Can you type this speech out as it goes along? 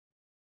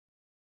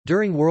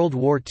During World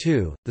War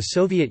II, the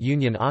Soviet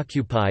Union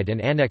occupied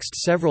and annexed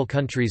several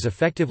countries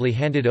effectively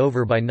handed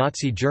over by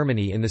Nazi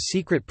Germany in the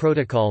secret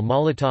protocol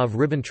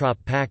Molotov–Ribbentrop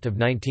Pact of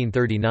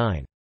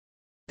 1939.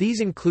 These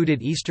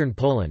included Eastern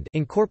Poland,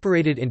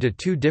 incorporated into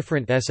two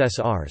different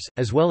SSRs,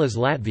 as well as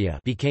Latvia,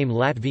 became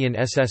Latvian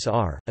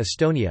SSR;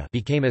 Estonia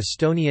became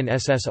Estonian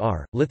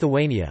SSR;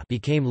 Lithuania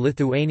became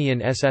Lithuanian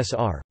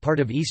SSR; part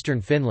of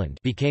Eastern Finland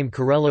became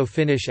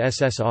Karelo-Finnish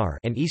SSR;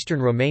 and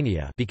Eastern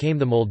Romania became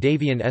the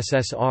Moldavian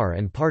SSR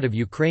and part of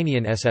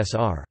Ukrainian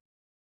SSR.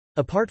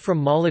 Apart from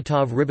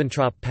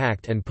Molotov–Ribbentrop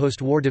Pact and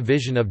post-war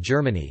division of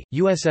Germany,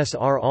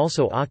 USSR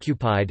also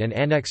occupied and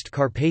annexed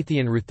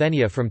Carpathian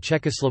Ruthenia from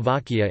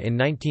Czechoslovakia in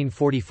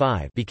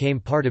 1945, became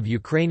part of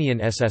Ukrainian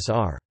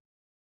SSR.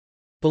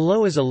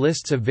 Below is a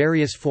list of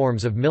various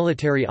forms of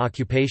military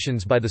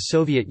occupations by the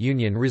Soviet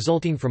Union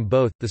resulting from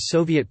both, the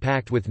Soviet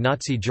pact with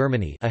Nazi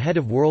Germany ahead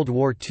of World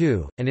War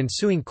II, and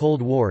ensuing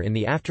Cold War in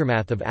the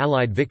aftermath of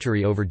Allied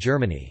victory over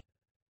Germany.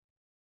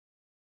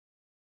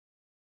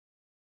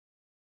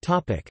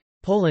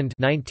 Poland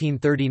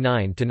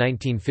 1939 to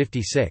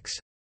 1956.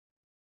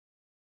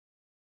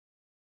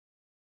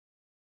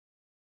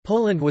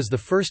 Poland was the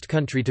first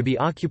country to be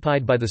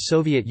occupied by the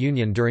Soviet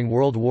Union during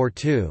World War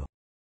II.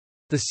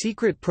 The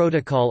secret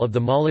protocol of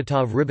the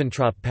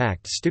Molotov–Ribbentrop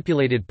Pact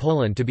stipulated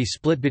Poland to be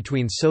split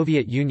between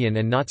Soviet Union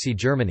and Nazi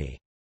Germany.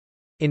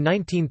 In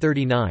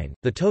 1939,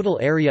 the total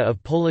area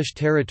of Polish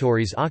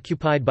territories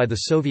occupied by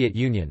the Soviet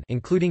Union,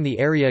 including the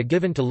area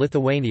given to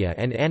Lithuania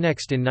and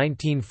annexed in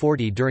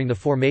 1940 during the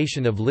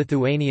formation of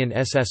Lithuanian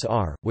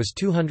SSR, was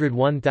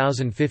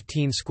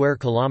 201,015 square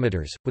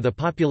kilometers, with a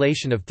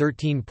population of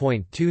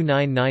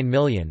 13.299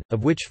 million,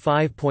 of which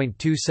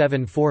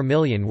 5.274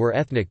 million were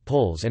ethnic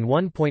Poles and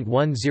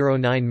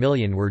 1.109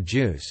 million were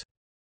Jews.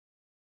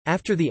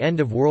 After the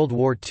end of World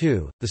War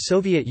II, the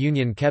Soviet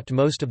Union kept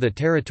most of the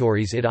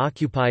territories it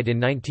occupied in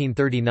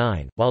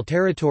 1939, while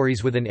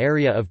territories with an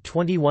area of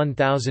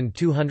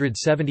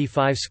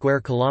 21,275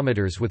 square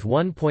kilometers with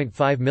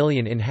 1.5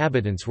 million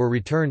inhabitants were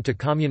returned to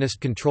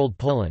communist-controlled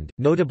Poland,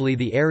 notably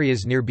the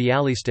areas near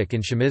Bialystok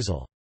and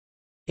Przemysl.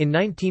 In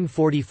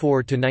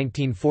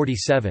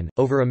 1944–1947,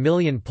 over 1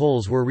 million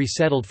Poles were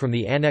resettled from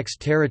the annexed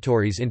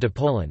territories into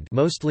Poland,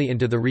 mostly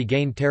into the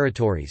regained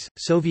territories.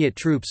 Soviet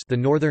troops, the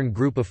Northern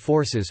Group of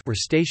Forces, were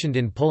stationed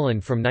in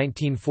Poland from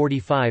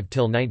 1945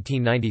 till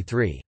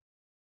 1993.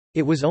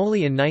 It was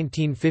only in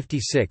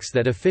 1956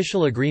 that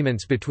official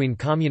agreements between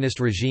communist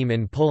regime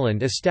in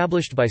Poland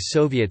established by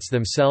Soviets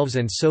themselves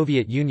and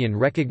Soviet Union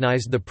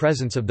recognized the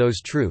presence of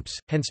those troops,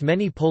 hence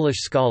many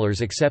Polish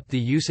scholars accept the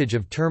usage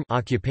of term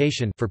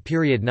occupation for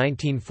period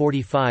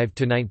 1945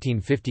 to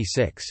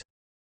 1956.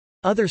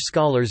 Other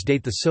scholars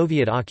date the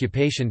Soviet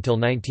occupation till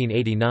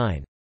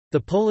 1989. The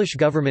Polish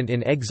government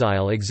in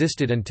exile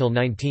existed until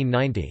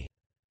 1990.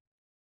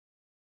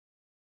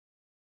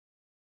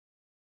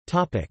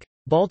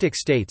 Baltic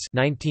states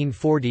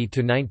 1940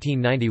 to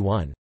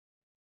 1991.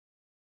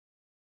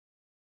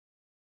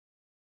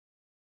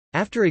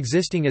 After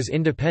existing as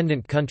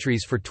independent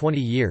countries for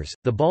 20 years,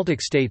 the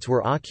Baltic states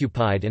were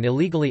occupied and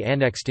illegally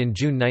annexed in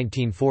June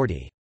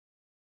 1940.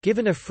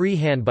 Given a free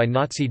hand by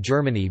Nazi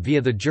Germany via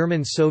the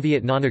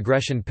German-Soviet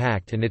Non-Aggression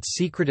Pact and its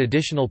secret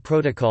additional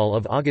protocol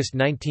of August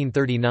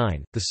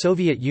 1939, the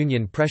Soviet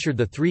Union pressured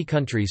the three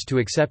countries to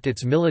accept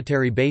its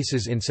military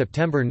bases in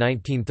September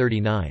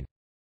 1939.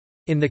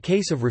 In the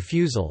case of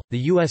refusal,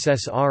 the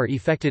USSR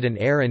effected an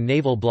air and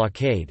naval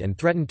blockade and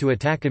threatened to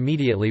attack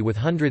immediately with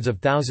hundreds of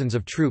thousands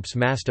of troops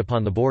massed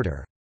upon the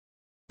border.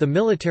 The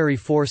military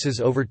forces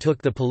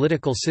overtook the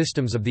political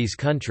systems of these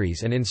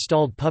countries and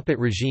installed puppet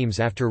regimes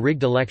after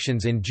rigged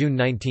elections in June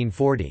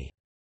 1940.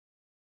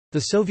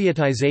 The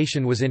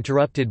Sovietization was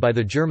interrupted by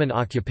the German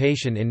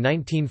occupation in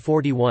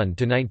 1941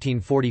 to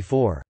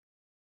 1944.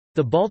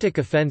 The Baltic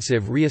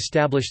Offensive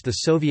re-established the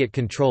Soviet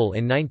control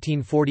in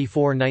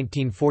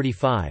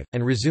 1944–1945,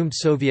 and resumed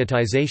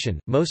Sovietization,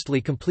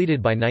 mostly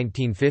completed by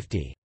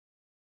 1950.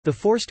 The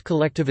forced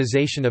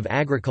collectivization of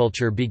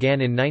agriculture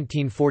began in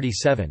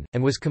 1947,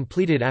 and was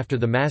completed after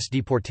the mass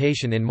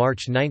deportation in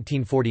March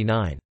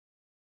 1949.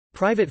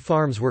 Private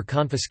farms were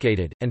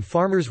confiscated, and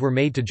farmers were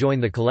made to join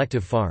the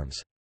collective farms.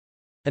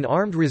 An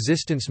armed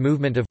resistance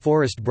movement of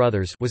Forest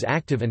Brothers was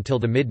active until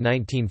the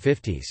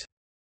mid-1950s.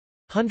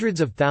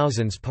 Hundreds of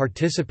thousands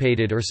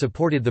participated or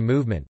supported the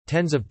movement,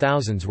 tens of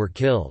thousands were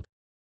killed.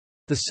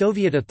 The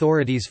Soviet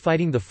authorities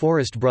fighting the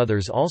Forest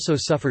Brothers also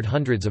suffered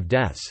hundreds of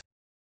deaths.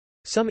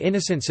 Some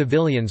innocent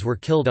civilians were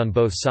killed on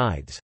both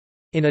sides.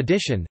 In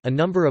addition, a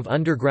number of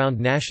underground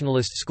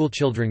nationalist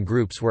schoolchildren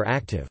groups were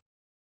active.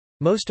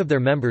 Most of their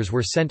members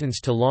were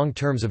sentenced to long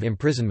terms of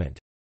imprisonment.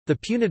 The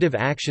punitive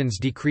actions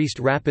decreased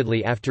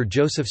rapidly after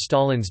Joseph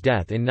Stalin's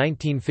death in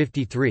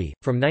 1953.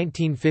 From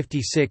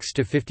 1956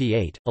 to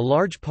 58, a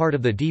large part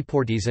of the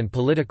deportees and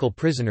political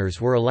prisoners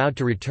were allowed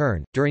to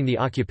return. During the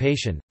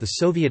occupation, the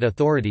Soviet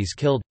authorities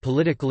killed,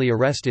 politically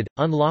arrested,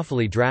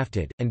 unlawfully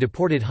drafted, and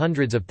deported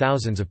hundreds of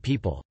thousands of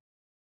people.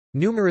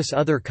 Numerous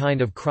other kind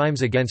of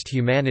crimes against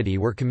humanity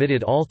were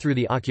committed all through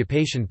the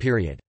occupation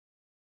period.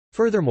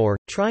 Furthermore,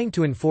 trying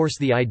to enforce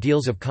the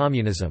ideals of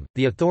communism,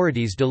 the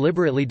authorities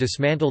deliberately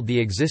dismantled the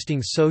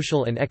existing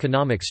social and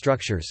economic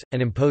structures,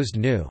 and imposed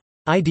new,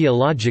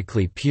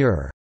 ideologically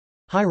pure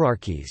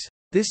hierarchies.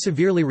 This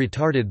severely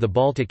retarded the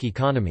Baltic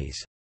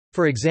economies.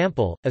 For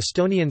example,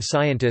 Estonian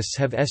scientists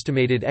have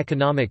estimated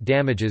economic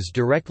damages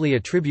directly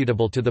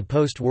attributable to the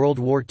post-World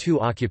War II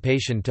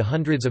occupation to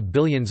hundreds of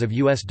billions of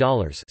US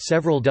dollars,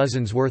 several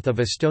dozens worth of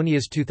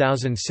Estonia's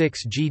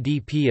 2006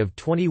 GDP of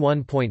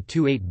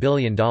 $21.28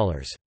 billion.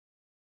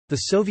 The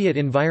Soviet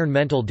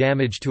environmental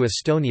damage to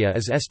Estonia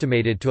is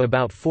estimated to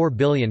about $4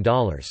 billion.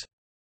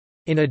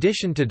 In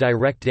addition to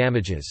direct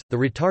damages, the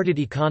retarded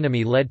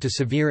economy led to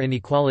severe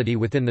inequality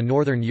within the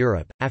Northern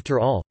Europe. After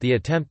all, the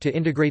attempt to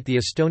integrate the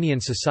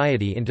Estonian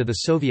society into the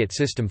Soviet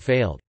system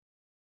failed.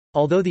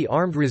 Although the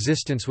armed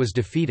resistance was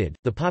defeated,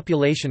 the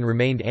population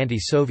remained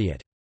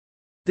anti-Soviet.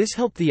 This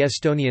helped the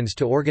Estonians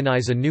to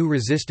organize a new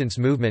resistance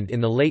movement in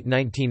the late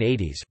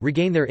 1980s,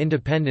 regain their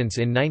independence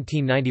in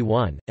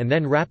 1991, and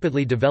then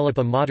rapidly develop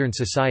a modern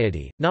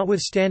society.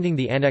 Notwithstanding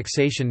the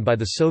annexation by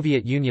the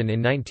Soviet Union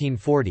in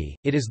 1940,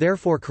 it is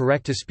therefore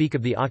correct to speak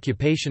of the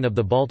occupation of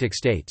the Baltic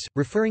states,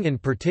 referring in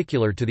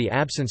particular to the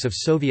absence of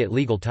Soviet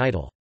legal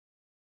title.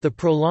 The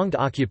prolonged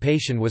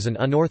occupation was an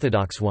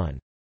unorthodox one.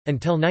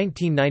 Until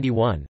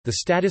 1991, the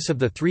status of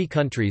the three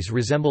countries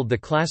resembled the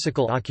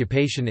classical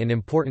occupation in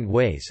important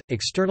ways: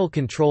 external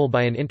control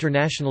by an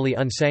internationally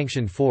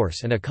unsanctioned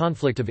force and a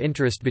conflict of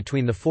interest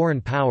between the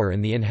foreign power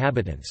and the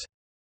inhabitants.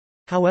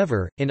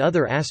 However, in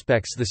other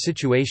aspects the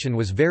situation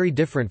was very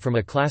different from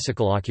a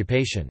classical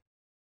occupation.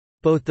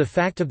 Both the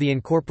fact of the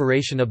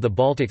incorporation of the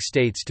Baltic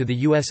states to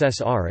the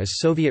USSR as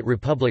Soviet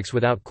republics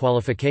without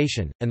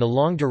qualification, and the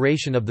long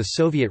duration of the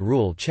Soviet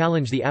rule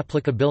challenge the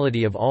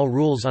applicability of all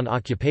rules on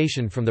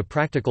occupation from the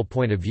practical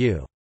point of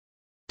view.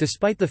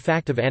 Despite the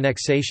fact of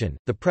annexation,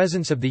 the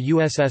presence of the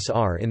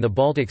USSR in the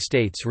Baltic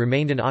states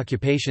remained an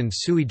occupation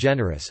sui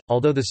generis,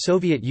 although the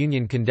Soviet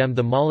Union condemned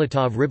the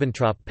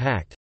Molotov–Ribbentrop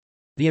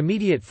Pact—the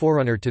immediate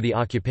forerunner to the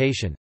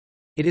occupation.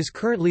 It is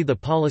currently the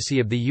policy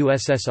of the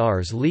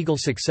USSR's legal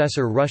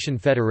successor Russian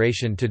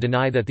Federation to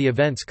deny that the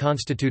events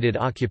constituted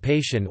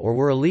occupation or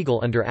were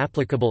illegal under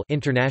applicable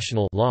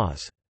international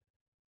laws.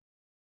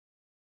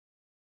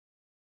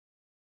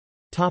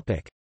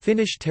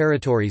 Finnish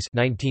territories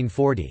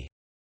 1940.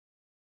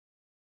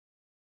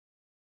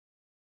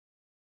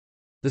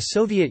 The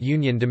Soviet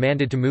Union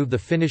demanded to move the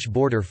Finnish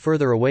border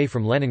further away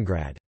from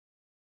Leningrad.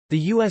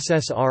 The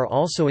USSR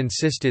also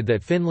insisted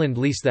that Finland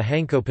lease the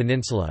Hanko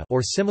Peninsula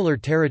or similar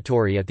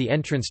territory at the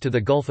entrance to the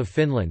Gulf of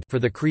Finland for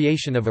the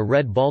creation of a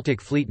Red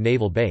Baltic Fleet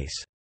naval base.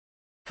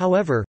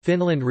 However,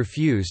 Finland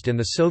refused and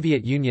the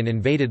Soviet Union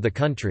invaded the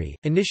country,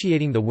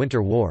 initiating the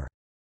Winter War.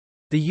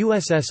 The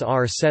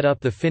USSR set up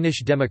the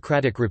Finnish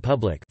Democratic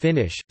Republic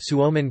 (Finnish: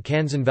 Suomen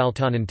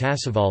kansanvaltainen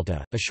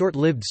tasavalta), a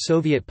short-lived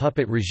Soviet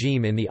puppet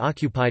regime in the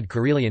occupied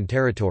Karelian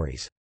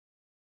territories.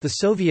 The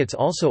Soviets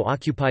also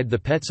occupied the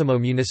Petsamo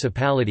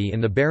municipality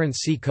in the Barents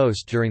Sea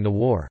coast during the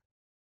war.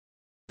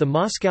 The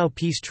Moscow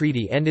Peace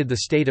Treaty ended the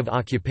state of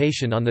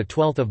occupation on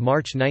 12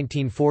 March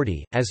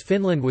 1940, as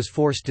Finland was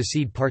forced to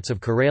cede parts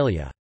of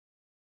Karelia.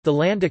 The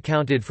land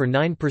accounted for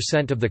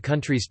 9% of the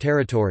country's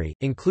territory,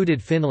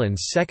 included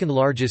Finland's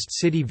second-largest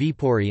city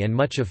Viipuri and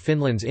much of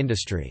Finland's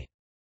industry.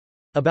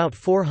 About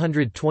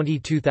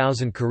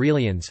 422,000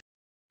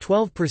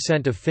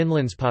 Karelians—12% of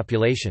Finland's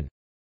population—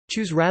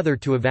 choose rather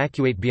to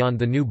evacuate beyond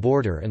the new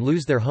border and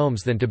lose their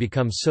homes than to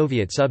become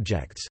Soviet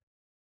subjects.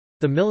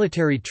 The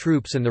military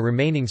troops and the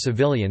remaining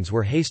civilians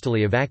were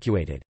hastily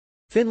evacuated.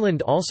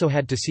 Finland also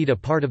had to cede a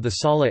part of the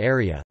Salla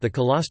area, the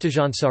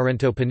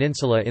Kalastajansaarento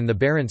Peninsula in the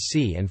Barents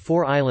Sea and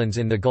 4 islands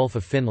in the Gulf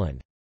of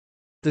Finland.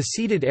 The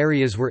ceded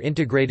areas were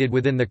integrated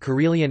within the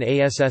Karelian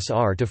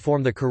ASSR to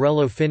form the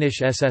Karelo-Finnish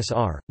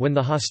SSR. When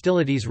the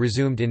hostilities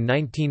resumed in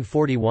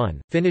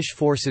 1941, Finnish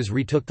forces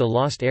retook the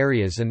lost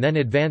areas and then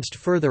advanced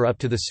further up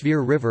to the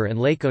Svir River and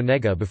Lake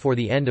Onega before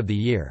the end of the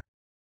year.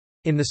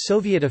 In the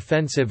Soviet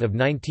offensive of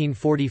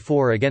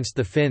 1944 against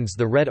the Finns,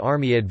 the Red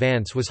Army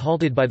advance was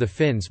halted by the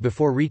Finns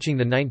before reaching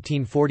the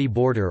 1940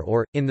 border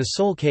or, in the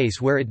sole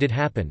case where it did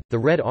happen, the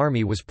Red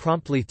Army was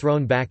promptly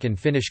thrown back in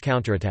Finnish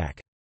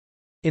counterattack.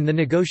 In the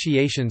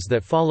negotiations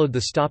that followed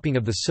the stopping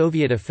of the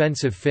Soviet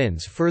offensive,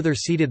 Finns further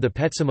ceded the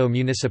Petsamo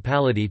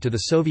municipality to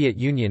the Soviet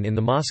Union in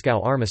the Moscow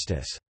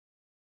Armistice.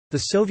 The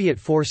Soviet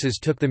forces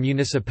took the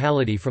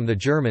municipality from the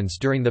Germans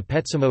during the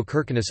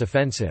Petsamo-Kirkenes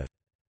offensive.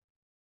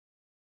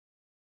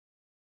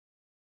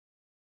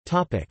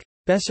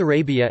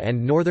 Bessarabia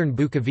and northern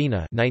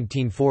Bukovina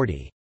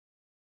 1940.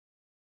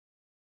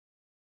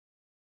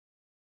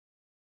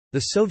 The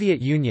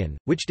Soviet Union,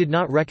 which did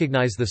not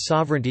recognize the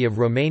sovereignty of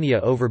Romania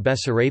over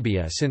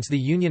Bessarabia since the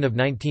Union of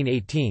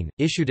 1918,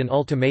 issued an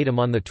ultimatum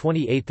on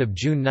 28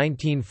 June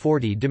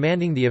 1940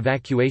 demanding the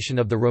evacuation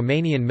of the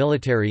Romanian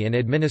military and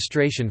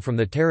administration from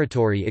the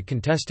territory it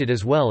contested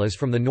as well as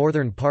from the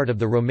northern part of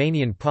the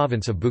Romanian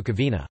province of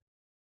Bukovina.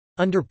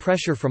 Under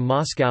pressure from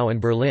Moscow and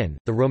Berlin,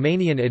 the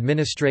Romanian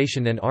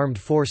administration and armed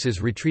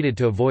forces retreated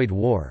to avoid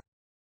war.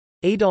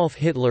 Adolf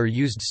Hitler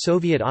used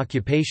Soviet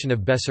occupation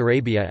of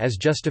Bessarabia as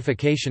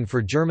justification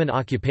for German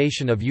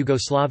occupation of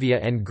Yugoslavia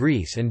and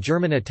Greece and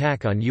German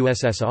attack on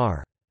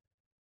USSR.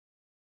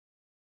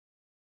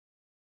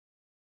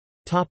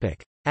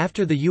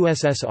 After the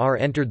USSR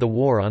entered the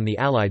war on the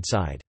Allied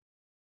side.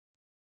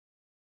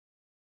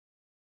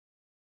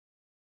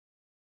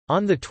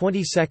 On the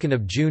 22nd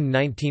of June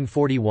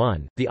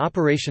 1941, the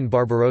Operation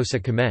Barbarossa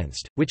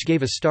commenced, which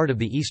gave a start of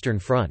the Eastern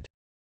Front.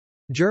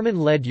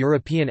 German-led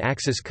European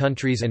Axis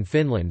countries and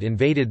Finland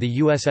invaded the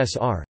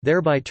USSR,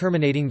 thereby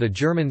terminating the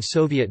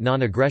German-Soviet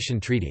non-aggression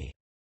treaty.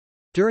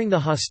 During the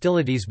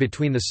hostilities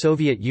between the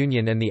Soviet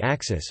Union and the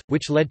Axis,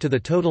 which led to the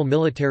total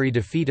military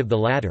defeat of the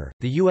latter,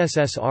 the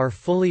USSR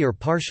fully or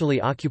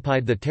partially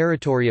occupied the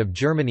territory of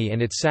Germany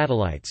and its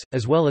satellites,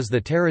 as well as the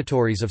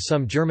territories of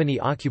some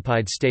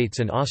Germany-occupied states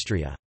and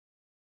Austria.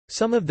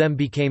 Some of them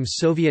became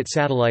Soviet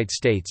satellite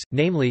states,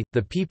 namely,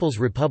 the People's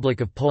Republic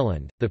of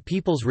Poland, the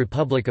People's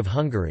Republic of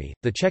Hungary,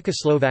 the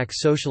Czechoslovak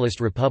Socialist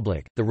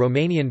Republic, the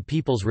Romanian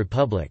People's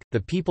Republic, the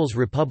People's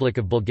Republic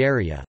of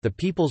Bulgaria, the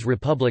People's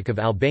Republic of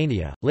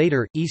Albania.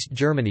 Later, East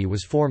Germany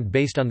was formed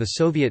based on the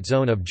Soviet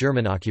zone of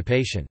German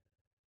occupation.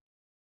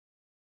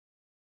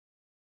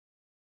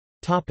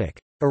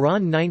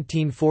 Iran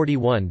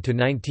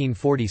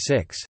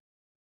 1941–1946.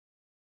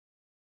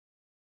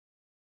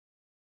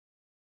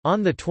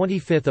 On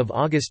 25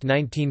 August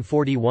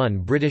 1941,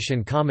 British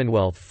and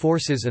Commonwealth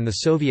forces and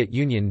the Soviet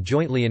Union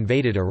jointly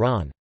invaded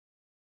Iran.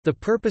 The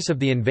purpose of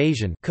the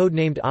invasion,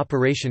 codenamed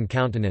Operation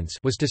Countenance,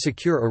 was to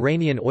secure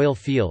Iranian oil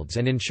fields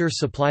and ensure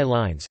supply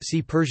lines,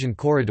 see Persian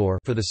Corridor,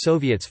 for the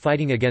Soviets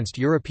fighting against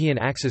European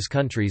Axis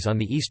countries on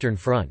the Eastern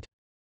Front.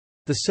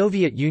 The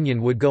Soviet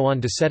Union would go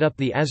on to set up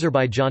the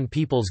Azerbaijan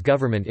People's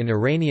Government in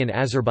Iranian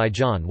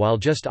Azerbaijan while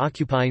just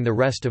occupying the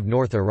rest of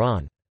North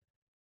Iran.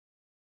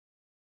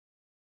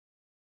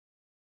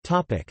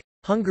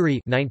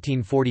 Hungary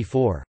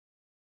 1944.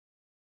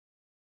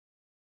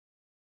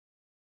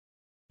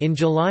 In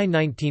July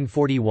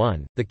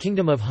 1941, the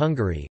Kingdom of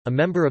Hungary, a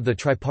member of the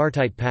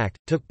Tripartite Pact,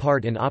 took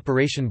part in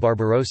Operation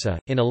Barbarossa,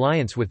 in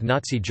alliance with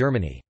Nazi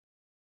Germany.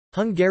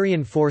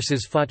 Hungarian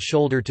forces fought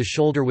shoulder to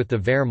shoulder with the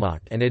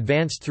Wehrmacht and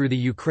advanced through the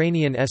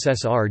Ukrainian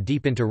SSR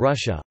deep into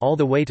Russia, all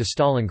the way to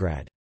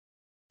Stalingrad.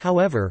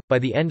 However, by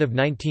the end of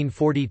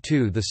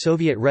 1942 the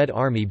Soviet Red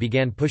Army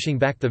began pushing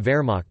back the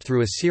Wehrmacht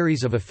through a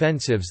series of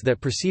offensives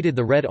that preceded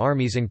the Red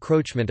Army's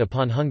encroachment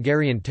upon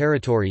Hungarian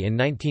territory in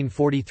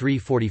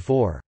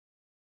 1943–44.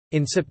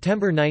 In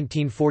September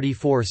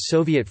 1944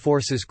 Soviet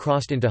forces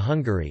crossed into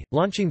Hungary,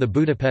 launching the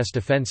Budapest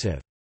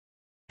Offensive.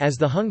 As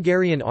the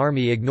Hungarian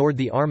army ignored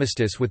the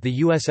armistice with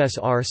the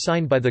USSR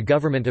signed by the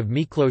government of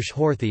Miklos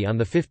Horthy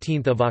on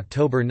 15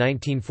 October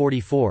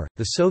 1944,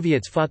 the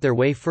Soviets fought their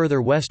way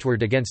further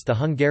westward against the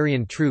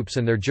Hungarian troops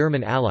and their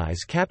German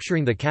allies,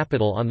 capturing the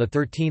capital on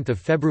 13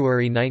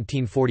 February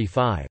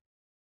 1945.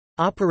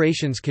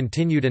 Operations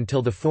continued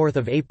until 4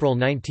 April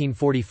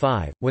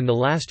 1945, when the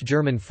last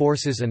German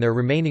forces and their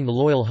remaining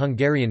loyal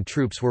Hungarian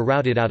troops were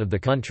routed out of the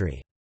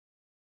country.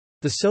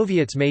 The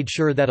Soviets made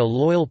sure that a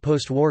loyal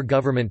post-war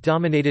government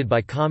dominated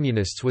by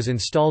communists was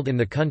installed in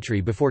the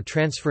country before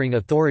transferring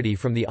authority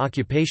from the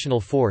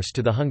occupational force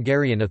to the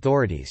Hungarian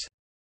authorities.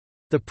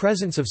 The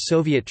presence of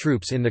Soviet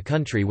troops in the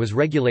country was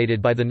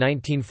regulated by the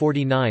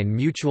 1949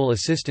 Mutual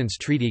Assistance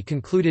Treaty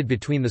concluded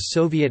between the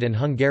Soviet and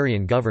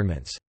Hungarian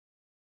governments.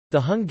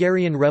 The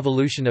Hungarian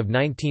Revolution of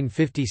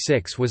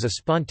 1956 was a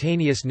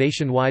spontaneous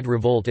nationwide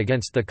revolt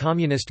against the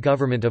Communist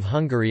government of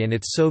Hungary and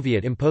its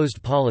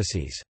Soviet-imposed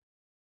policies.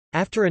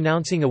 After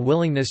announcing a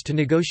willingness to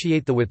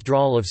negotiate the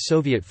withdrawal of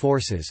Soviet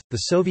forces,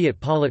 the Soviet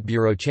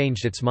Politburo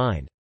changed its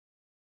mind.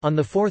 On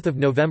 4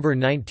 November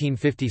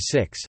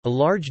 1956, a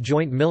large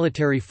joint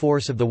military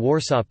force of the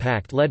Warsaw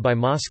Pact led by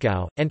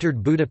Moscow,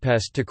 entered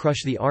Budapest to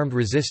crush the armed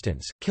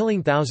resistance,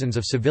 killing thousands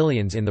of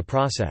civilians in the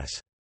process.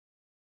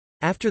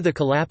 After the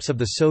collapse of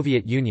the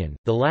Soviet Union,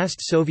 the last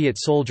Soviet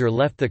soldier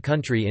left the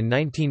country in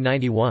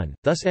 1991,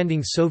 thus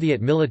ending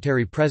Soviet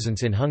military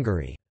presence in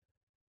Hungary.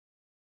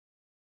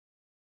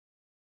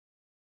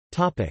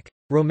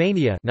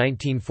 Romania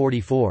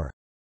 1944.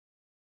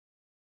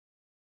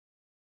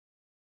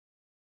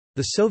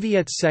 The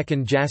Soviets'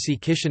 second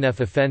Jassy-Kishinev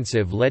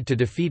offensive led to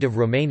defeat of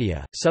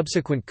Romania,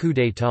 subsequent coup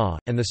d'état,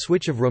 and the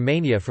switch of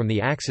Romania from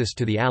the Axis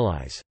to the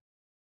Allies.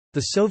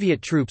 The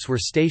Soviet troops were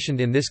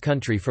stationed in this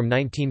country from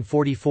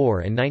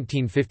 1944 and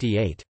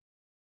 1958.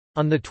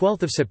 On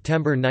 12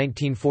 September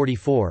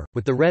 1944,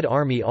 with the Red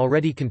Army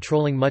already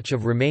controlling much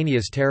of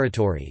Romania's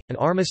territory, an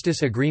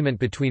armistice agreement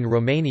between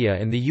Romania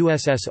and the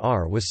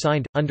USSR was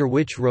signed, under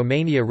which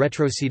Romania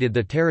retroceded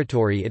the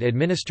territory it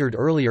administered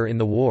earlier in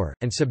the war,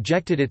 and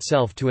subjected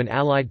itself to an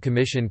Allied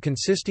Commission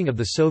consisting of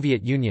the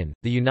Soviet Union,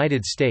 the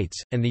United States,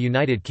 and the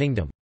United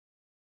Kingdom.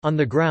 On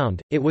the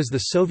ground, it was the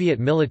Soviet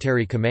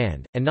Military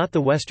Command, and not the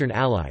Western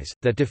Allies,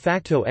 that de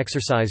facto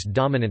exercised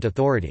dominant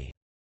authority.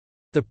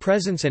 The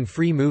presence and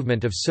free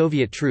movement of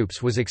Soviet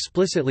troops was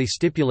explicitly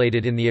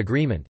stipulated in the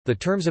agreement. The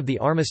terms of the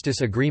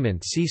armistice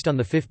agreement ceased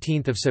on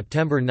 15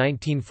 September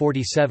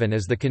 1947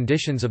 as the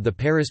conditions of the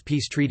Paris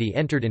Peace Treaty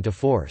entered into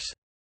force.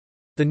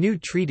 The new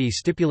treaty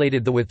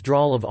stipulated the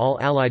withdrawal of all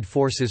Allied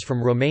forces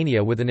from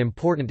Romania with an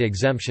important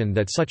exemption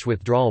that such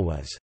withdrawal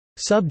was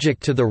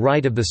subject to the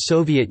right of the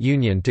Soviet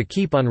Union to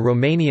keep on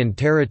Romanian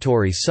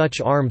territory such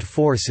armed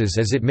forces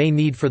as it may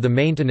need for the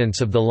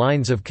maintenance of the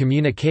lines of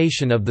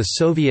communication of the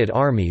Soviet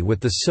Army with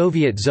the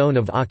Soviet zone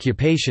of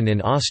occupation in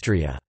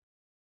Austria.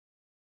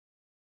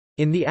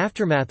 In the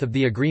aftermath of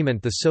the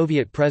agreement, the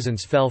Soviet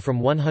presence fell from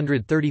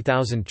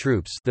 130,000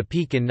 troops, the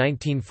peak in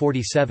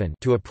 1947,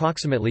 to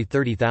approximately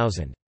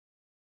 30,000.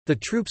 The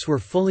troops were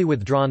fully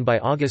withdrawn by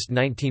August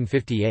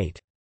 1958.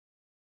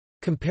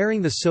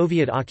 Comparing the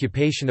Soviet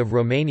occupation of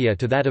Romania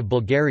to that of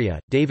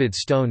Bulgaria, David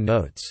Stone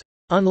notes,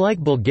 "Unlike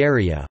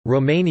Bulgaria,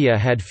 Romania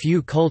had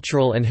few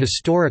cultural and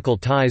historical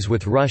ties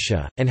with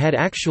Russia, and had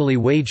actually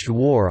waged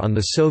war on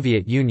the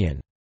Soviet Union.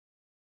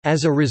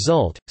 As a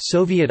result,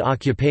 Soviet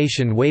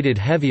occupation weighed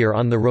heavier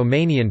on the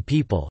Romanian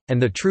people,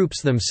 and the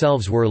troops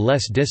themselves were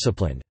less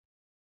disciplined."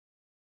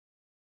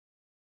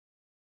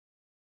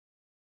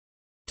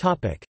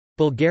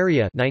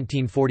 Bulgaria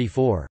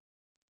 1944.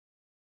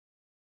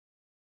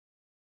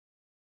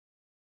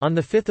 On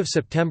 5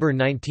 September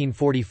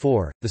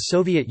 1944, the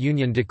Soviet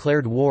Union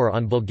declared war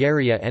on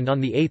Bulgaria and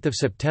on 8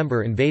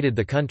 September invaded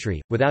the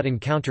country, without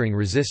encountering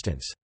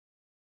resistance.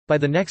 By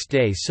the next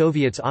day,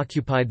 Soviets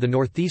occupied the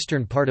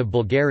northeastern part of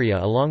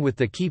Bulgaria along with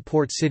the key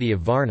port city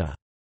of Varna.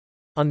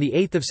 On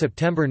 8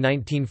 September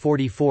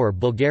 1944,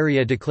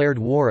 Bulgaria declared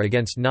war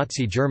against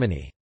Nazi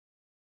Germany.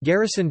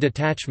 Garrison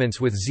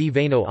detachments with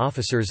Zveno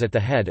officers at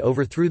the head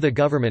overthrew the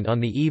government on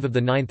the eve of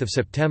 9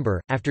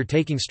 September, after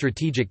taking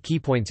strategic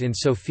keypoints in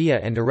Sofia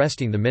and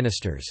arresting the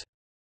ministers.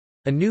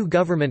 A new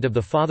government of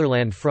the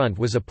Fatherland Front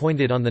was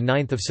appointed on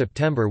 9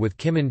 September with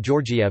Kimon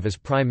Georgiev as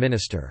prime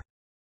minister.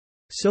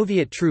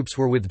 Soviet troops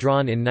were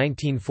withdrawn in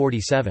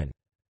 1947.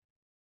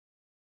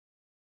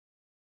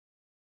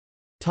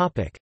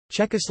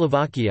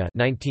 Czechoslovakia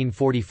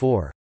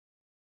 1944.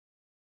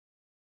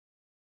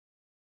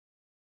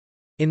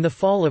 In the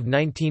fall of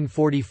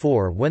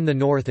 1944, when the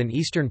north and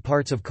eastern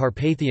parts of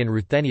Carpathian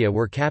Ruthenia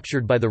were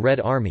captured by the Red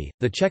Army,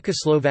 the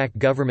Czechoslovak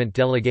government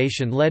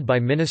delegation led by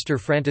Minister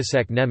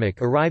František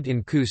Němec arrived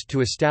in Kust to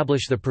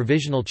establish the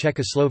Provisional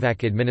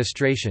Czechoslovak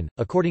administration,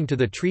 according to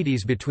the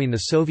treaties between the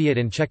Soviet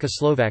and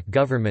Czechoslovak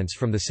governments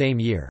from the same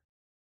year.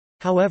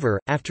 However,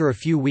 after a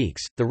few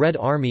weeks, the Red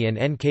Army and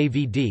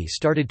NKVD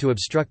started to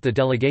obstruct the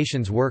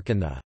delegation's work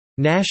and the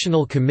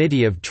National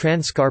Committee of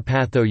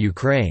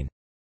Transcarpatho-Ukraine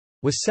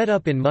was set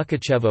up in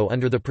Mukachevo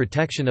under the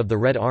protection of the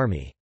Red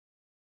Army.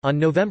 On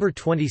November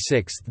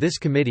 26 this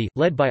committee,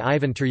 led by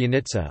Ivan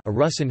Turyanitsa, a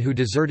Russian who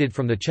deserted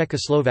from the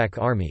Czechoslovak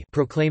army,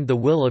 proclaimed the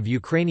will of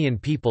Ukrainian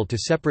people to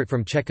separate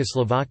from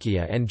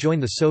Czechoslovakia and join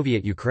the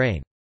Soviet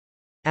Ukraine.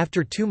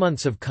 After 2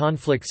 months of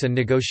conflicts and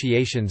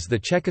negotiations, the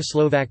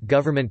Czechoslovak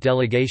government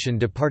delegation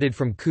departed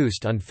from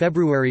Kust on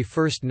February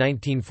 1,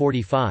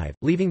 1945,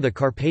 leaving the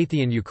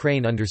Carpathian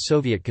Ukraine under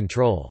Soviet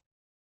control.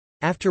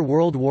 After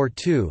World War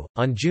II,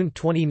 on June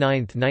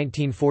 29,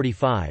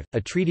 1945,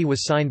 a treaty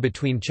was signed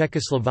between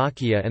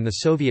Czechoslovakia and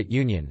the Soviet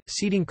Union,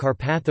 ceding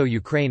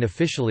Carpatho-Ukraine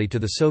officially to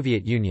the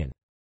Soviet Union.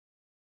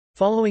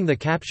 Following the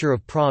capture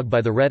of Prague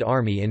by the Red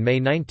Army in May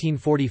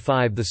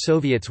 1945, the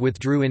Soviets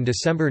withdrew in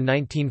December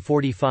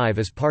 1945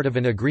 as part of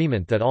an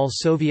agreement that all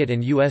Soviet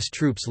and U.S.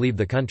 troops leave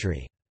the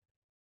country.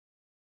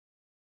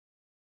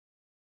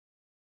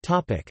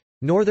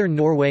 Northern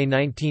Norway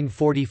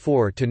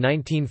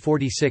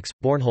 1944–1946,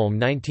 Bornholm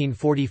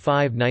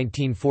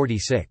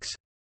 1945–1946.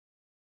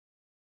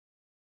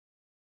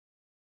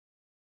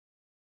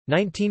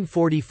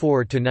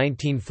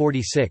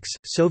 1944–1946,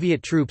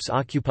 Soviet troops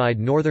occupied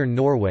northern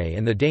Norway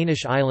and the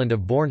Danish island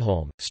of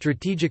Bornholm,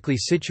 strategically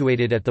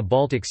situated at the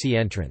Baltic Sea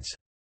entrance.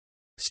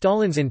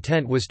 Stalin's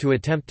intent was to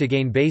attempt to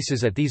gain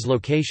bases at these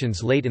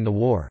locations late in the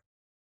war.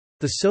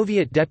 The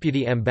Soviet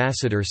deputy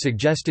ambassador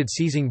suggested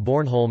seizing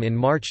Bornholm in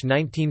March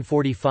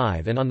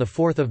 1945, and on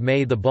 4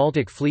 May the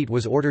Baltic Fleet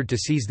was ordered to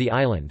seize the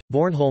island.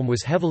 Bornholm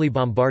was heavily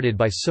bombarded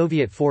by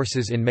Soviet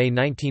forces in May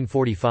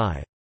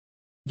 1945.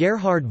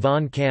 Gerhard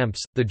von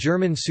Kamps, the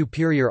German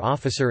superior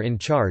officer in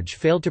charge,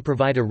 failed to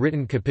provide a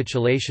written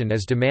capitulation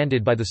as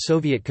demanded by the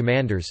Soviet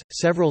commanders.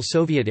 Several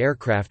Soviet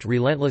aircraft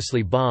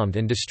relentlessly bombed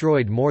and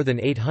destroyed more than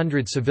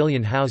 800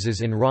 civilian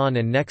houses in Ron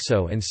and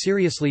Nexo and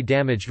seriously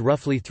damaged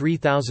roughly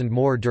 3,000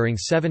 more during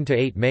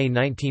 7–8 May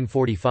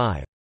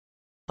 1945.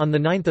 On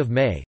 9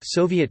 May,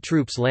 Soviet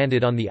troops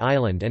landed on the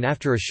island, and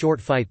after a short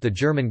fight the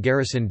German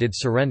garrison did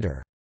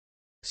surrender.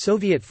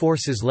 Soviet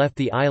forces left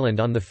the island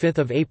on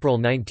 5 April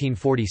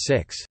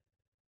 1946.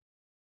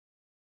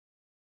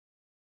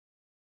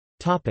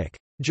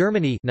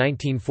 Germany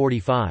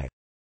 1945.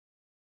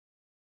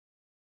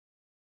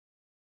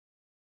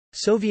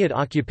 Soviet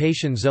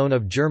occupation zone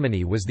of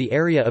Germany was the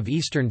area of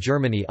eastern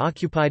Germany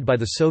occupied by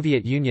the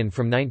Soviet Union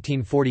from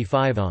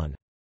 1945 on.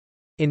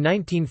 In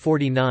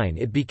 1949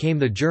 it became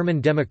the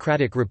German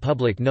Democratic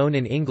Republic known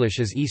in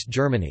English as East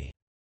Germany.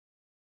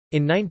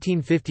 In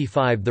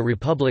 1955 the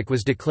republic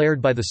was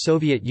declared by the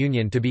Soviet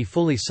Union to be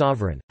fully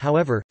sovereign,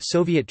 however,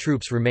 Soviet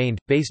troops remained,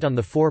 based on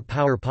the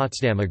Four-Power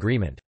Potsdam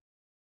Agreement.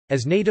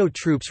 As NATO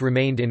troops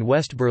remained in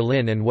West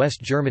Berlin and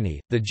West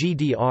Germany, the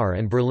GDR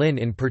and Berlin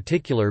in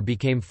particular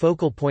became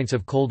focal points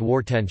of Cold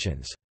War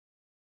tensions.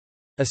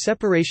 A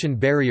separation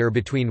barrier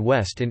between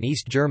West and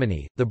East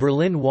Germany, the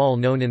Berlin Wall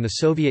known in the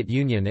Soviet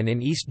Union and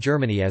in East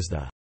Germany as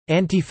the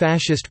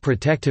anti-fascist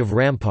protective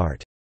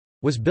rampart,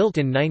 was built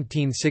in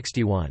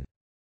 1961.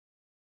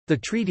 The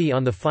Treaty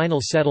on the Final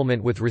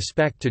Settlement with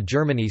respect to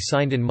Germany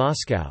signed in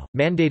Moscow,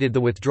 mandated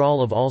the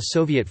withdrawal of all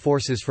Soviet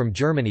forces from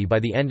Germany by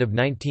the end of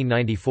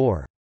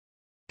 1994.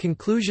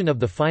 Conclusion of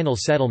the final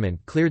settlement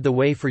cleared the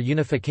way for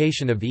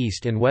unification of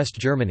East and West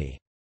Germany.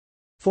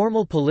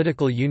 Formal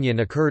political union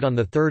occurred on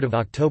 3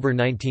 October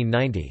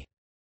 1990.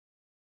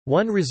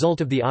 One result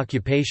of the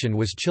occupation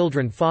was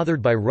children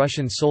fathered by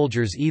Russian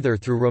soldiers either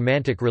through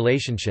romantic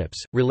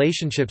relationships,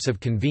 relationships of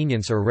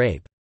convenience or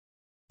rape.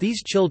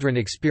 These children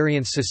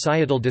experienced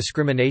societal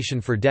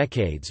discrimination for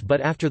decades,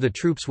 but after the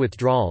troops'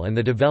 withdrawal and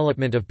the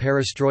development of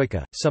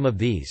perestroika, some of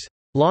these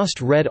lost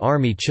Red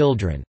Army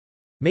children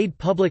made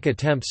public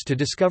attempts to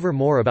discover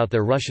more about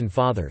their Russian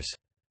fathers.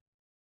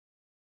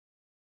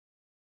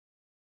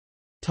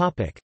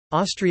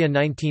 Austria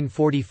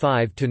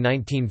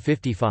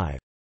 1945–1955.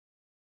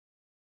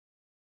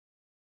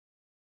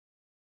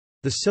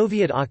 The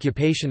Soviet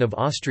occupation of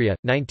Austria,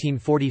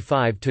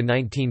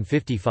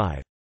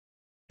 1945–1955.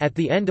 At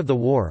the end of the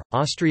war,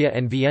 Austria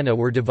and Vienna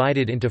were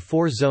divided into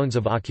 4 zones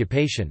of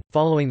occupation,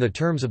 following the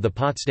terms of the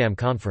Potsdam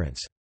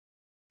Conference.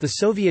 The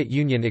Soviet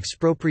Union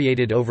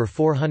expropriated over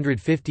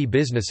 450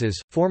 businesses,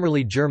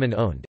 formerly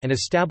German-owned, and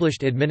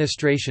established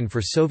administration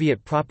for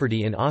Soviet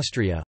property in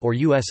Austria, or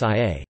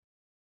USIA.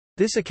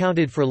 This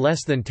accounted for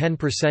less than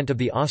 10% of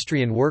the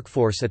Austrian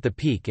workforce at the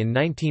peak in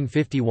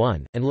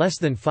 1951, and less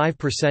than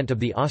 5% of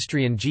the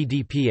Austrian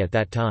GDP at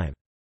that time.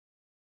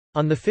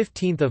 On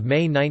 15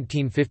 May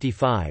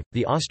 1955,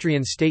 the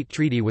Austrian State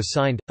Treaty was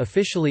signed,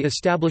 officially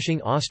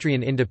establishing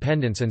Austrian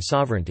independence and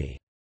sovereignty.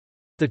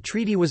 The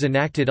treaty was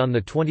enacted on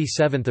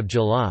 27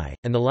 July,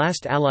 and the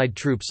last Allied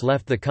troops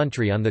left the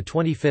country on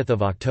 25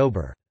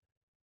 October.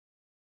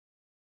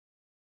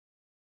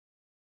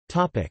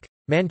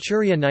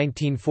 Manchuria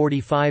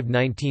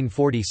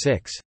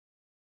 1945–1946.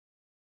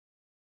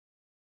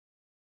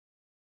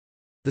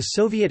 The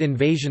Soviet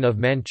invasion of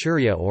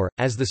Manchuria, or,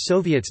 as the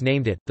Soviets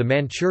named it, the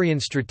Manchurian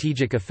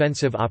Strategic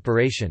Offensive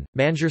Operation,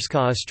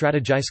 Manchurskaya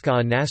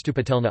Strategическая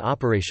Наступательная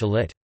Operation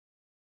lit.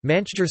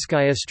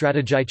 Manchurskaya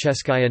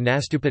Strategicheskaya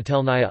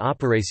Nastupatelnaya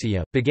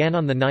Operacija, began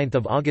on 9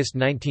 August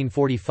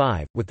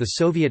 1945, with the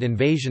Soviet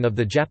invasion of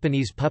the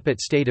Japanese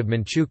puppet state of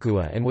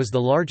Manchukuo and was the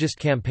largest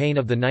campaign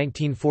of the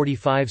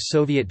 1945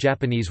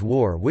 Soviet-Japanese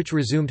War, which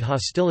resumed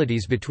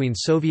hostilities between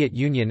Soviet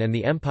Union and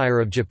the Empire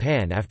of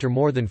Japan after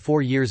more than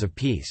 4 years of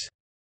peace.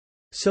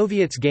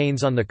 Soviets'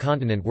 gains on the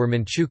continent were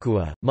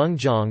Manchukuo,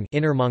 Mengjiang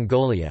Inner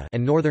Mongolia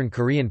and Northern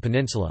Korean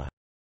Peninsula.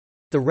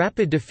 The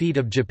rapid defeat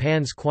of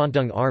Japan's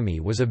Kwantung Army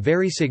was a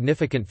very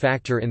significant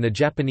factor in the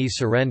Japanese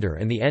surrender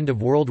and the end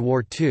of World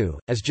War II,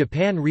 as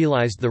Japan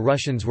realized the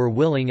Russians were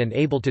willing and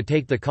able to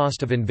take the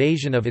cost of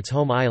invasion of its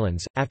home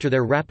islands, after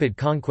their rapid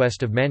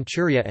conquest of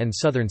Manchuria and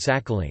southern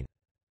Sakhalin.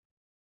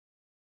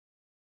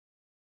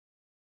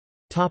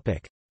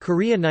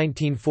 Korea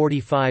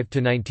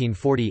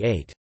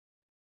 1945–1948.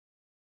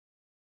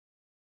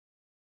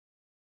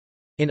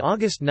 In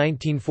August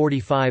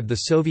 1945 the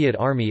Soviet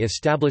Army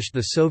established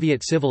the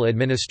Soviet Civil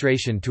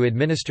Administration to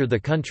administer the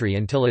country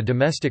until a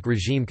domestic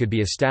regime could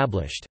be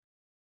established.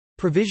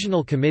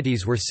 Provisional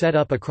committees were set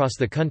up across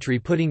the country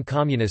putting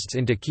communists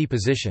into key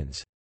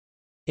positions.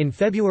 In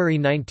February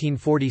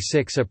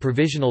 1946 a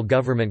provisional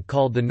government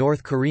called the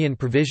North Korean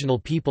Provisional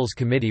People's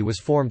Committee was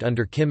formed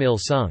under Kim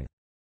Il-sung.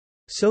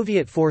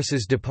 Soviet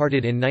forces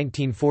departed in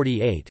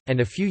 1948, and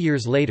a few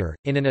years later,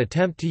 in an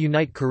attempt to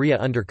unite Korea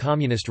under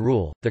communist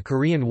rule, the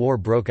Korean War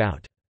broke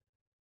out.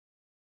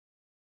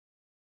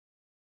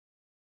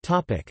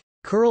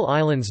 Kuril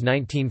Islands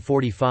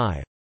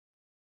 1945.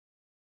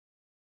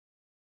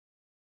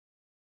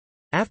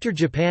 After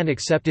Japan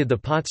accepted the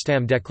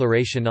Potsdam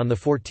Declaration on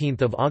 14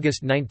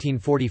 August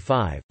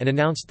 1945, and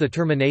announced the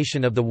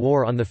termination of the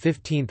war on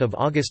 15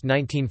 August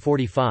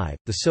 1945,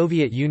 the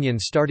Soviet Union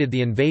started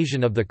the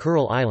invasion of the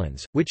Kuril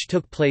Islands, which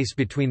took place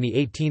between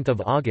 18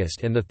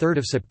 August and 3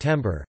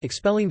 September,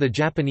 expelling the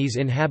Japanese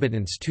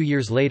inhabitants 2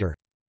 years later.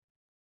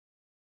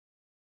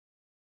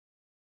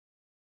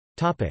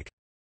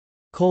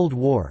 Cold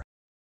War.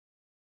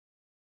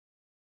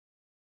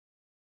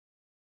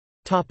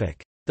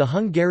 The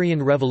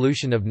Hungarian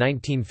Revolution of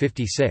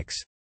 1956.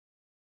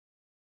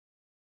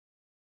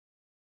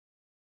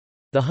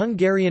 The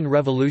Hungarian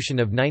Revolution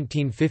of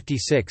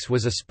 1956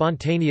 was a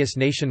spontaneous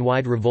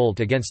nationwide revolt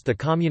against the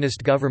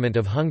communist government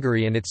of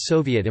Hungary and its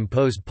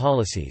Soviet-imposed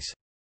policies.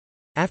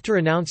 After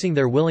announcing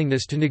their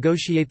willingness to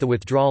negotiate the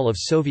withdrawal of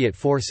Soviet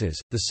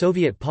forces, the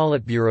Soviet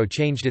Politburo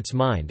changed its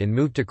mind and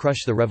moved to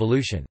crush the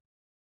revolution.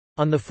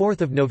 On 4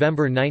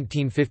 November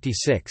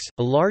 1956,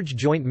 a large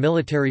joint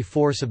military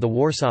force of the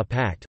Warsaw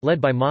Pact,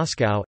 led by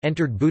Moscow,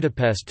 entered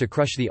Budapest to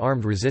crush the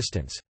armed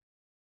resistance.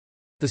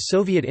 The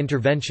Soviet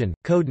intervention,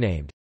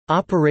 codenamed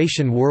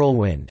Operation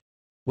Whirlwind,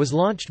 was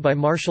launched by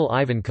Marshal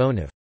Ivan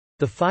Konev.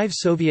 The 5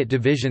 Soviet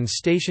divisions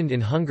stationed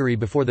in Hungary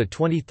before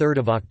 23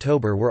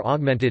 October were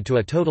augmented to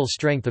a total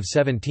strength of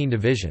 17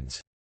 divisions.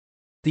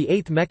 The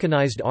 8th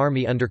Mechanized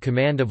Army under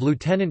command of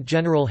Lieutenant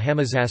General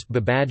Hamazasp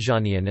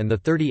Babadjanian and the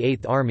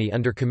 38th Army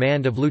under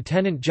command of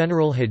Lieutenant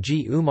General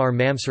Haji Umar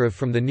Mamsarov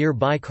from the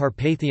nearby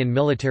Carpathian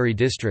Military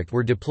District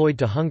were deployed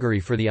to Hungary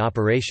for the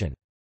operation.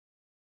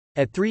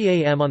 At 3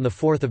 a.m. on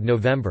 4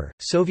 November,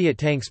 Soviet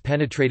tanks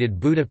penetrated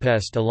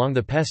Budapest along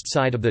the Pest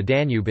side of the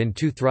Danube in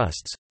 2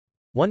 thrusts,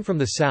 one from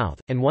the south,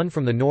 and one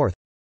from the north,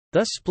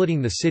 thus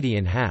splitting the city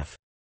in half.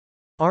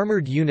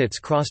 Armoured units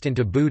crossed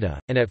into Buda,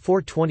 and at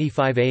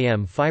 4:25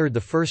 am fired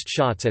the first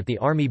shots at the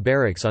army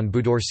barracks on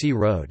Budorsy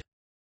Road.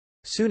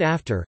 Soon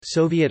after,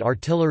 Soviet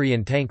artillery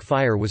and tank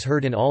fire was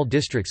heard in all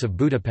districts of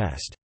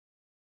Budapest.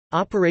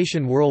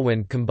 Operation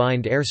Whirlwind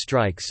combined air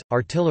strikes,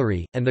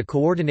 artillery, and the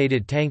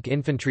coordinated tank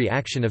infantry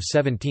action of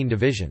 17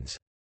 divisions.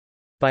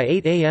 By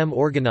 8 am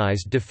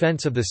organized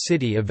defense of the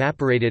city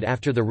evaporated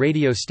after the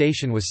radio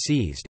station was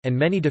seized, and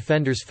many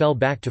defenders fell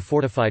back to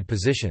fortified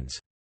positions.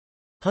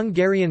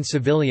 Hungarian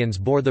civilians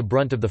bore the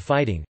brunt of the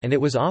fighting, and it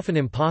was often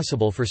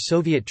impossible for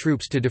Soviet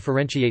troops to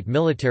differentiate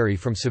military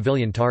from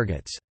civilian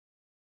targets.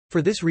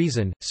 For this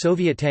reason,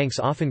 Soviet tanks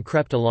often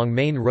crept along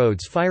main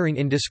roads firing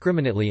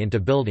indiscriminately into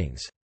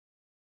buildings.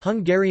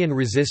 Hungarian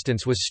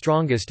resistance was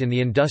strongest in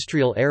the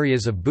industrial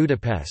areas of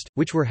Budapest,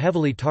 which were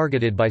heavily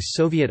targeted by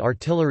Soviet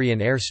artillery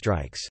and air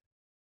strikes.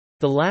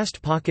 The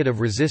last pocket of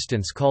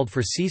resistance called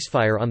for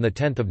ceasefire on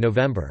 10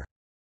 November.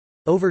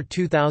 Over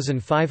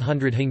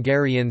 2,500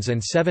 Hungarians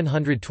and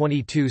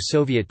 722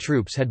 Soviet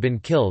troops had been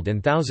killed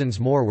and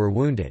thousands more were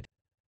wounded.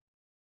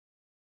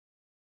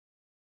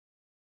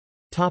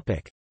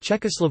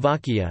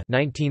 Czechoslovakia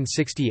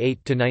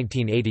 1968 to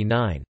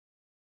 1989.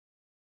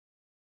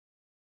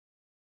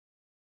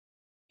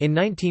 In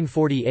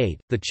 1948,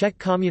 the Czech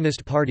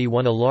Communist Party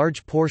won a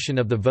large portion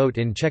of the vote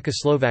in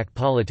Czechoslovak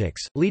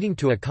politics, leading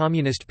to a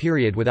communist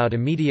period without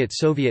immediate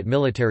Soviet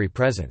military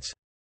presence.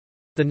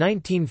 The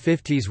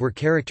 1950s were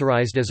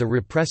characterized as a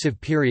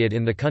repressive period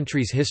in the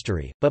country's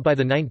history, but by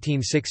the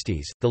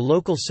 1960s, the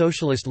local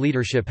socialist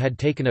leadership had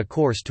taken a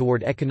course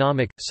toward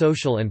economic,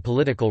 social and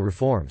political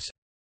reforms.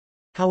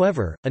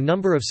 However, a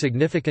number of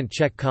significant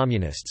Czech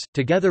communists,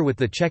 together with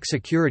the Czech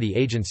Security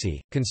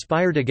Agency,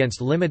 conspired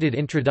against limited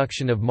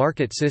introduction of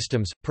market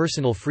systems,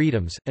 personal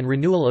freedoms, and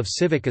renewal of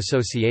civic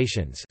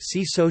associations,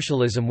 see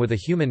socialism with a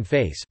human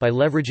face, by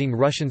leveraging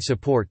Russian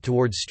support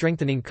towards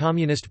strengthening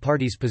Communist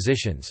Party's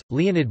positions.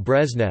 Leonid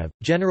Brezhnev,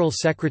 General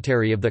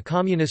Secretary of the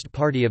Communist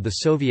Party of the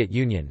Soviet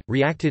Union,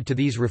 reacted to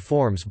these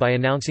reforms by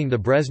announcing the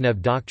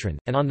Brezhnev Doctrine,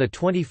 and on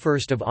 21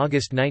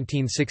 August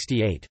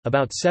 1968,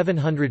 about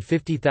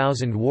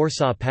 750,000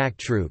 Warsaw Pact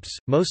troops,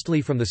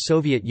 mostly from the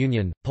Soviet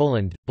Union,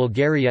 Poland,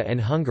 Bulgaria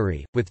and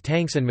Hungary, with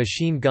tanks and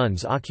machine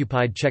guns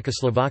occupied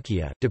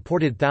Czechoslovakia,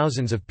 deported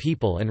thousands of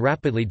people and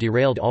rapidly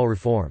derailed all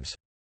reforms.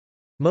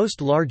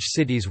 Most large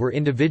cities were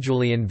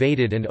individually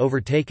invaded and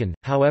overtaken,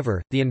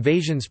 however, the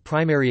invasion's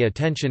primary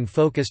attention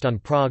focused on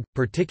Prague,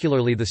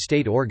 particularly the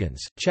state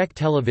organs, Czech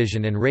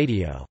television and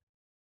radio.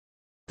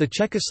 The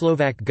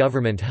Czechoslovak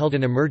government held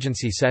an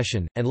emergency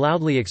session, and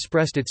loudly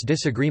expressed its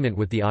disagreement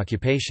with the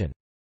occupation.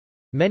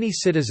 Many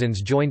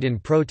citizens joined in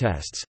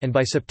protests, and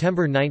by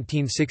September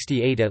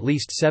 1968 at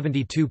least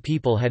 72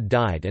 people had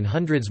died and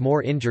hundreds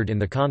more injured in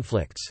the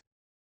conflicts.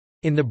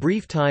 In the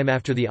brief time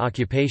after the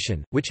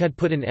occupation, which had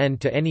put an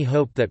end to any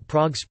hope that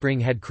Prague Spring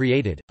had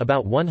created,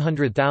 about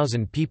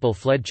 100,000 people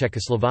fled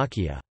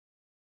Czechoslovakia.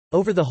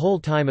 Over the whole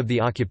time of the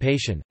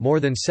occupation,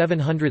 more than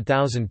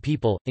 700,000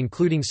 people,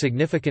 including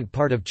significant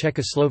part of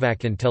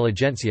Czechoslovak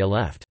intelligentsia,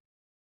 left.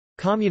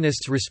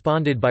 Communists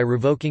responded by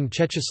revoking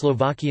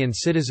Czechoslovakian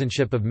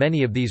citizenship of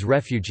many of these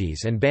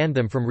refugees and banned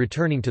them from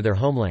returning to their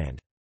homeland.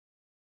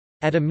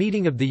 At a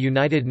meeting of the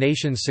United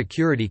Nations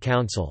Security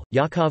Council,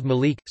 Yakov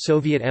Malik,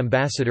 Soviet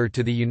ambassador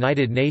to the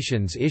United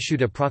Nations,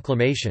 issued a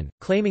proclamation,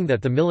 claiming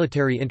that the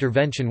military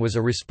intervention was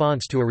a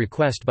response to a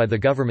request by the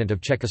government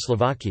of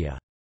Czechoslovakia.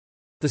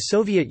 The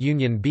Soviet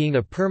Union, being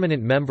a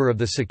permanent member of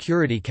the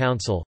Security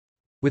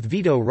Council—with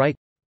veto right,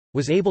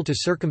 was able to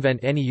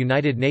circumvent any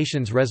United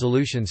Nations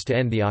resolutions to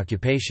end the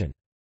occupation.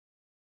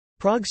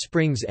 Prague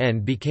Spring's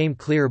end became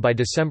clear by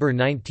December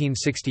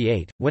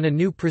 1968, when a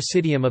new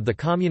presidium of the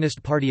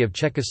Communist Party of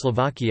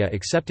Czechoslovakia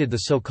accepted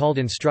the so-called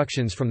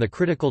instructions from the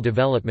critical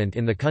development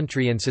in the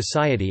country and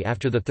society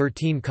after the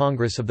 13th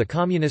Congress of the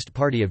Communist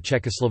Party of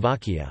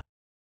Czechoslovakia.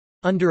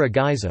 Under a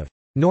guise of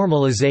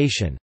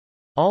normalization,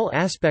 all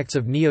aspects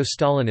of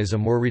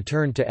neo-Stalinism were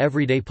returned to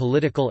everyday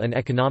political and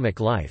economic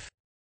life.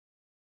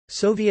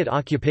 Soviet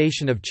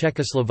occupation of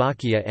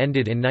Czechoslovakia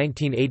ended in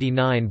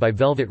 1989 by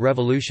Velvet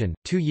Revolution,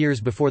 2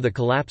 years before the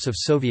collapse of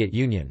Soviet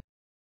Union.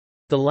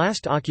 The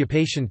last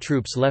occupation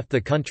troops left the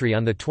country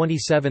on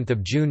 27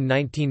 June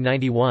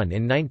 1991.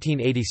 In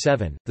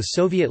 1987, the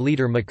Soviet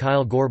leader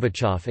Mikhail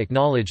Gorbachev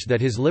acknowledged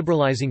that his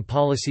liberalizing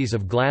policies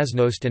of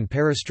glasnost and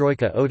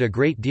perestroika owed a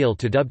great deal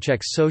to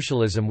Dubček's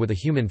socialism with a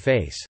human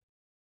face.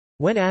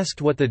 When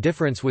asked what the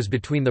difference was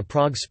between the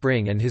Prague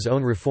Spring and his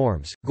own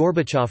reforms,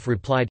 Gorbachev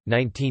replied,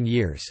 19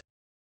 years.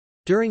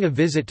 During a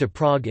visit to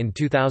Prague in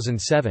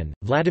 2007,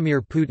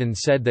 Vladimir Putin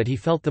said that he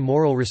felt the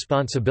moral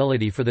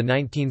responsibility for the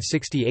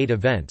 1968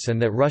 events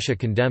and that Russia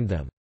condemned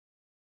them.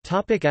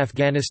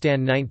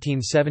 Afghanistan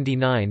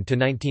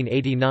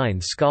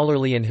 1979–1989.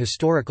 Scholarly and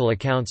historical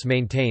accounts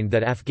maintained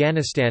that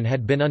Afghanistan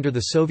had been under the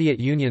Soviet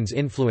Union's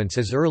influence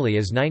as early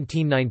as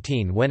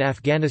 1919, when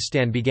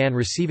Afghanistan began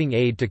receiving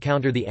aid to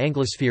counter the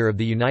Anglosphere of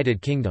the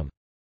United Kingdom.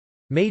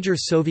 Major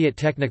Soviet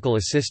technical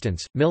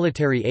assistance,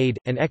 military aid,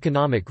 and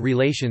economic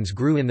relations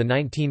grew in the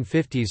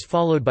 1950s,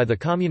 followed by the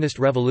Communist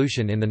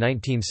Revolution in the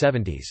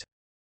 1970s.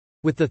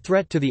 With the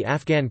threat to the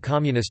Afghan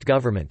Communist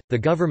government, the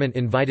government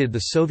invited the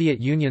Soviet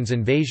Union's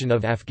invasion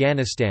of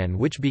Afghanistan,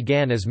 which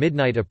began as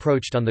midnight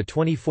approached on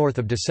 24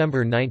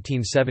 December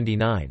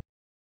 1979.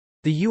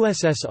 The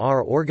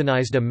USSR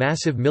organized a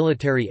massive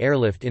military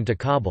airlift into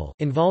Kabul,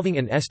 involving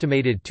an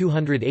estimated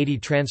 280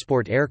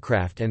 transport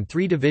aircraft and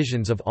 3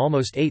 divisions of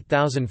almost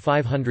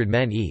 8,500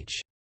 men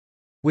each.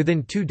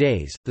 Within 2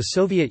 days, the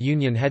Soviet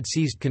Union had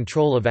seized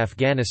control of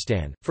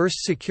Afghanistan,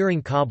 first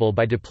securing Kabul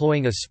by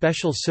deploying a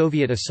special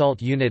Soviet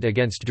assault unit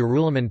against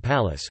Darul-Aman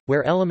Palace,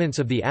 where elements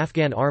of the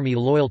Afghan army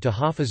loyal to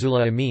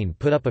Hafizullah Amin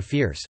put up a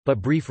fierce,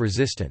 but brief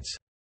resistance.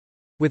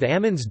 With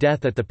Amin's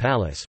death at the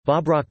palace,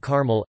 Babrak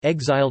Karmal,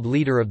 exiled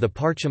leader of the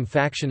Parcham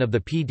faction of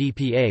the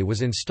PDPA,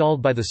 was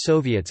installed by the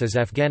Soviets as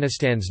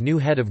Afghanistan's new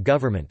head of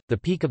government. The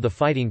peak of the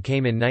fighting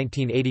came in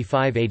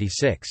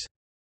 1985–86.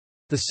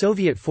 The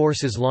Soviet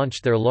forces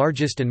launched their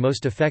largest and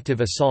most effective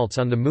assaults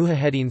on the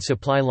Mujahedin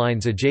supply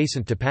lines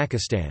adjacent to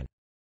Pakistan.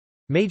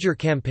 Major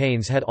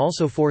campaigns had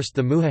also forced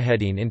the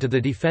Mujahedin into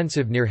the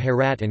defensive near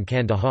Herat and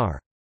Kandahar.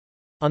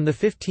 On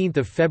 15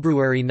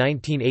 February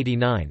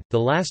 1989, the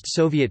last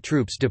Soviet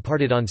troops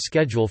departed on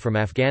schedule from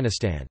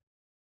Afghanistan.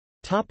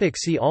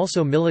 See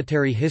also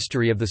Military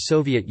history of the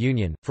Soviet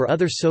Union. For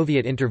other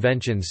Soviet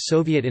interventions,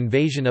 Soviet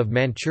invasion of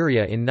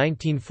Manchuria in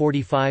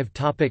 1945.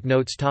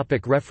 Notes.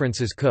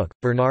 References. Cook,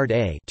 Bernard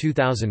A.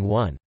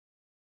 2001.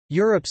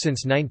 Europe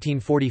since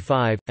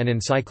 1945, an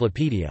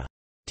encyclopedia.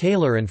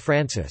 Taylor and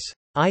Francis.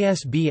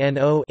 ISBN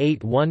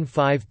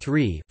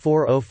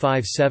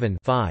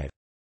 0-8153-4057-5.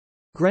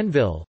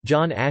 Grenville,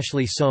 John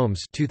Ashley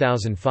Soames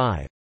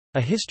 2005.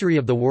 A History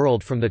of the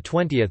World from the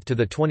 20th to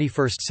the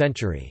 21st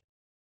Century.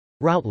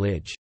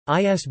 Routledge.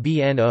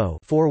 ISBN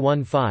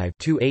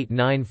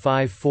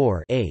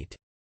 0-415-28954-8.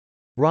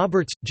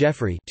 Roberts,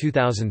 Jeffrey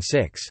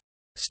 2006.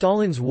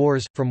 Stalin's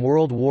Wars, From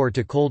World War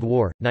to Cold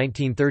War,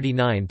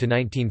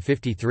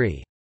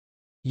 1939–1953.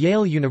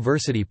 Yale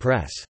University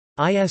Press.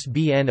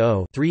 ISBN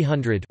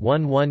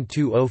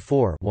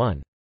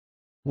 0-300-11204-1.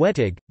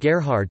 Wettig,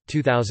 Gerhard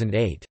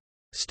 2008.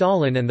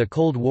 Stalin and the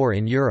Cold War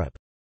in Europe.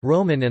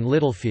 Rowman and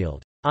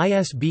Littlefield.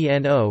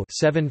 ISBN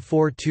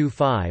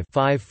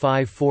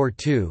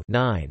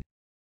 0-7425-5542-9.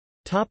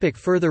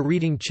 Further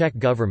reading. Czech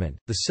government,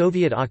 the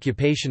Soviet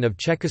occupation of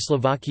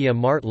Czechoslovakia.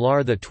 Mart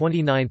Lar,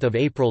 29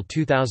 April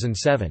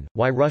 2007.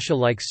 Why Russia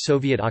likes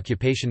Soviet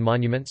occupation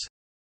monuments.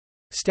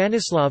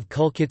 Stanislav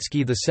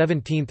Kulkitsky,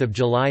 17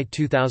 July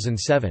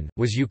 2007.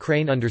 Was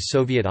Ukraine under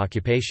Soviet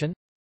occupation?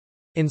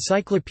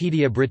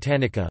 Encyclopædia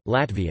Britannica,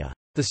 Latvia.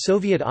 The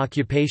Soviet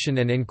Occupation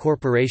and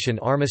Incorporation,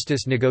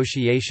 Armistice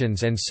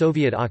Negotiations and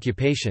Soviet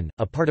Occupation,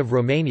 a Part of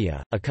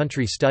Romania, a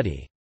Country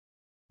Study.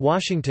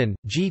 Washington,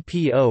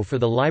 GPO for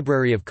the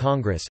Library of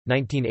Congress,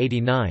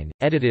 1989,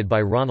 edited by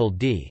Ronald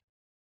D.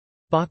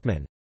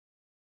 Bachman.